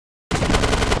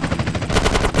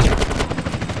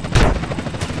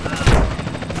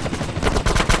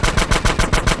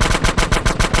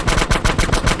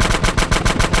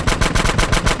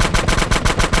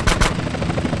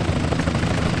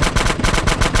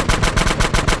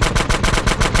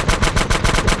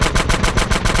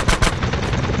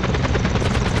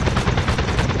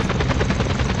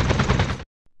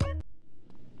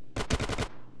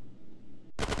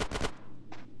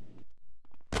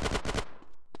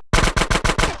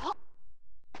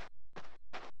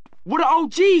Where the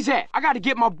OGs at? I gotta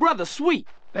get my brother Sweet.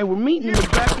 They were meeting in the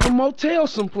back of the motel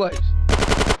someplace.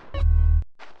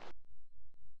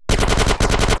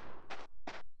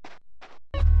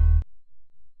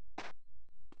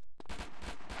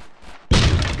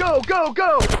 Go, go,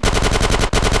 go!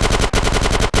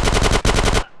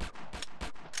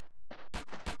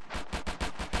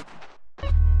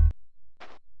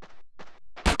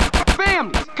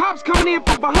 Families! Cops coming in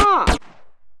from behind!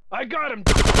 I got him!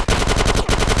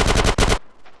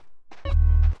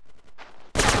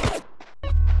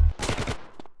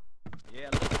 Yeah,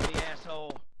 look at the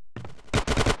asshole.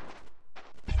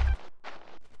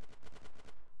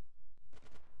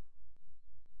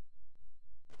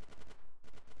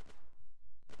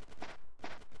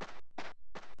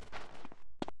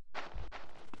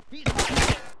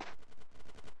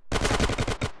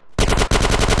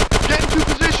 Get into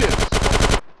positions!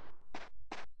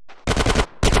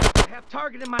 I have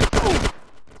target in my foot.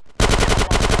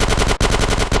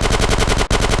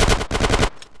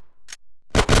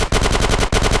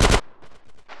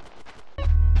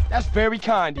 That's very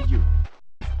kind of you.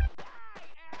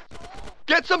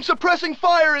 Get some suppressing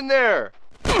fire in there!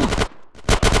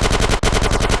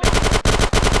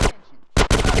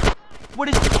 What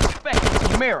did you expect?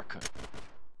 It's America.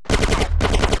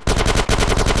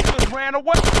 Just ran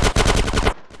away.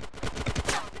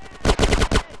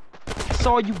 That's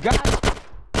all you got?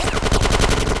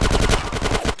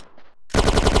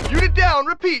 Unit down!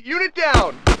 Repeat, unit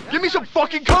down! Give me some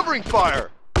fucking covering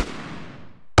fire!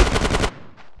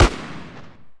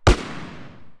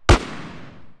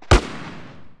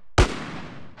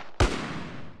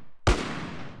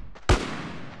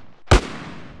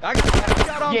 I got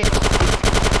shot on. Yeah.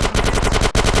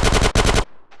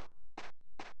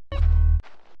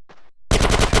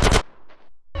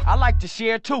 I like to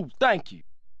share too, thank you.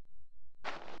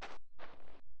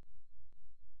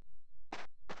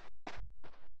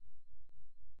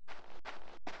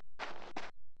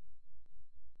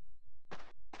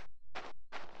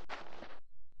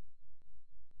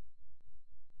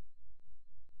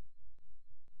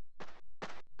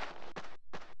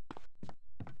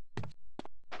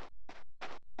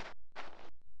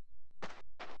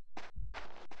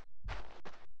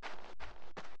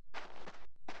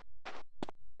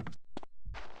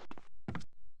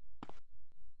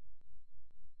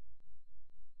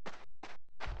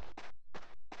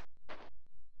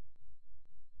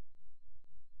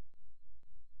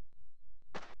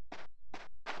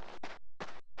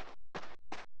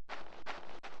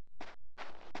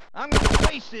 I'm gonna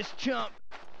face this chump.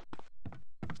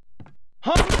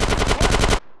 Huh?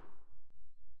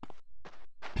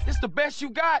 This the best you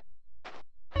got?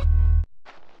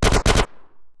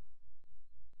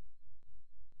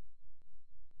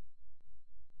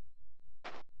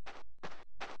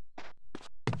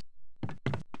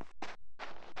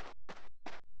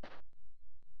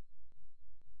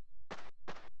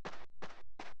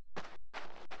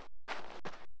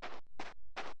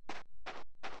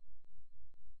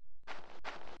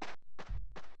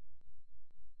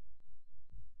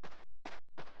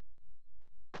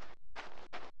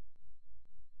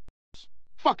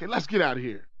 Fuck it, let's get out of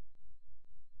here.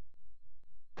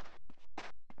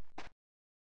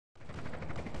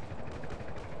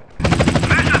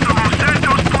 This is the Los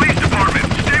Santos Police Department.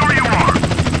 Stay where you are.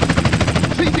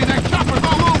 CJ, that chopper's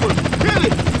all over. Hit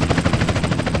it!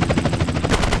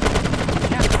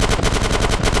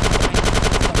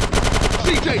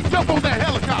 CJ, jump on that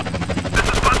helicopter. This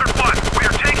is Buzzard 1. We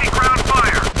are taking ground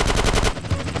fire.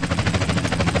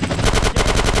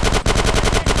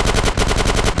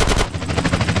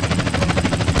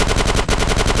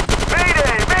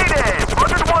 Mayday! Mayday!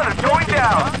 Buzzard 1 is going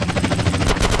down.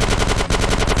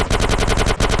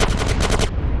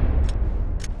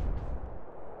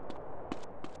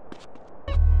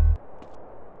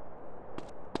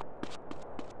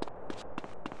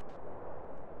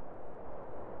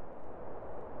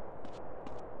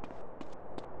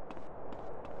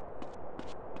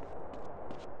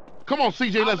 Come on,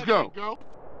 CJ, let's go.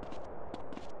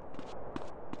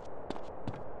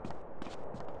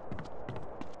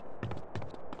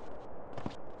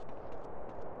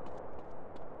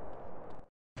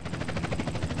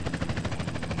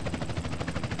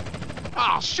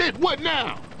 Ah, shit, what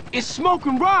now? It's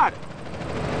Smoking Ryder.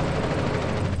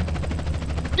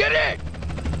 Get it!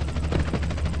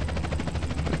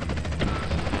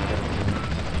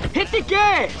 Hit the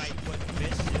gas.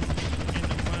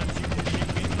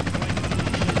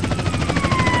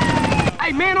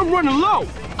 Hey man, I'm running low.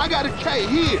 I got a K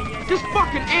here. This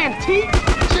fucking antique.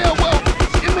 Yeah, well,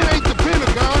 eliminate the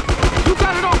Pentagon. You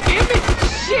got it on image?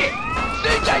 Shit.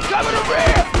 CJ, cover the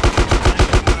rear!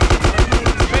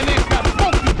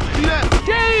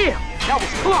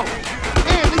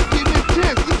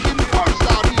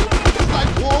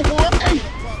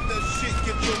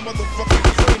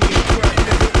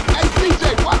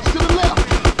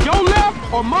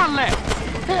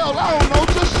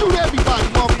 Shoot everybody,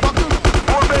 motherfucker!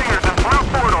 4 Vegas in blue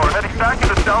corridor, heading back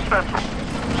into South Central.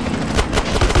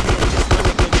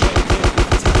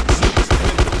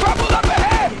 Trouble up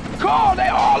ahead! Call, they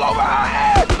all over our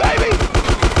ass, baby!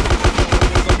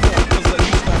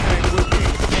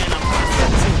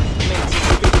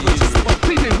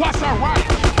 CJ, watch our right!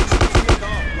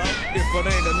 If it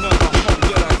ain't another home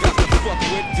that I got to fuck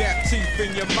with, gap teeth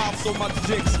in your mouth so my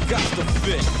dick's got to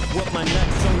fit. With my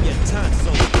nuts on your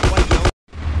tonsil, why you?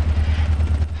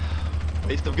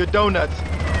 Taste of good donuts.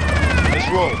 Let's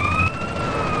roll.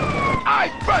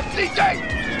 Eyes front, CJ!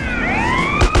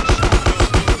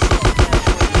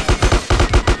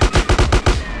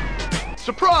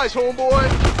 Surprise, homeboy!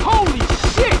 Holy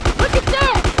shit! Look at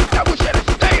that! I wish I'd have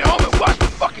stayed home and watched the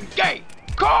fucking game.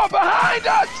 Car behind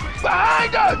us!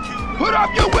 Behind us! Put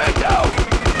up your window!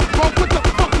 Smoke, what the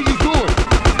fuck are you doing?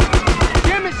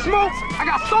 Damn it, Smoke! I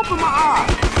got soap in my eye!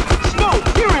 Smoke,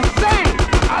 you're insane!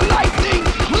 I like things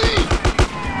clean!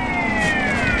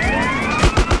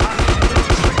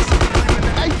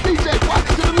 Hey, CJ, watch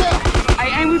to the left!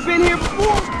 Hey, ain't we been here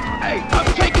before? Hey, I'm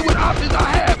taking what options I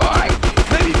have, alright?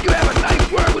 Maybe if you have a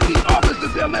nice word with these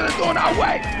officers, they'll let us on our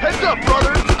way. Heads up,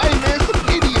 brother! Hey, man, some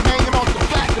idiot hanging off the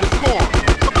back of the car.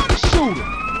 Somebody shoot him!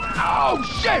 Oh,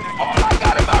 shit! All I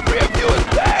got in my rear view is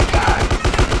bad guys!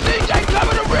 CJ,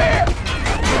 cover the rear!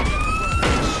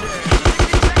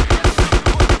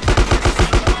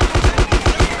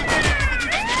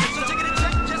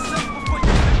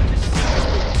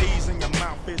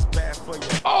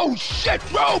 Oh, shit!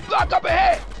 Roadblock up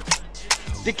ahead!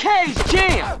 Decay's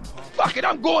jammed! Fuck it,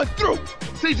 I'm going through!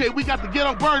 CJ, we got the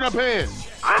ghetto bird up here. This is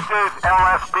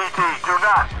LSBT. Do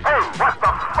not. Hey, what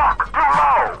the fuck? Too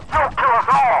low. You'll kill us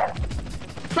all.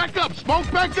 Back up,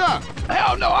 Smoke, back up!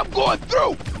 Hell no, I'm going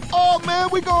through! Oh, man,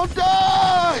 we gonna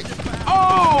die!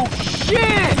 Oh,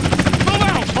 shit! Slow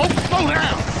down, Smoke, slow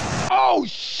down! Oh,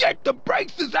 shit, the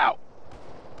brakes is out!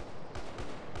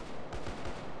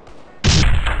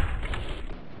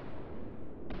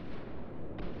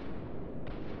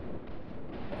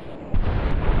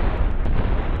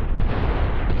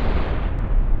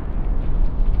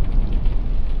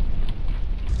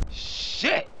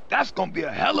 Shit, that's gonna be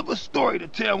a hell of a story to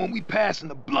tell when we pass in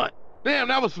the blunt. Damn,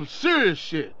 that was some serious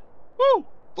shit. Woo!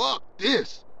 Fuck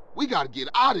this. We gotta get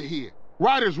out of here.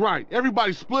 Ryder's right.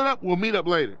 Everybody split up, we'll meet up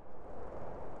later.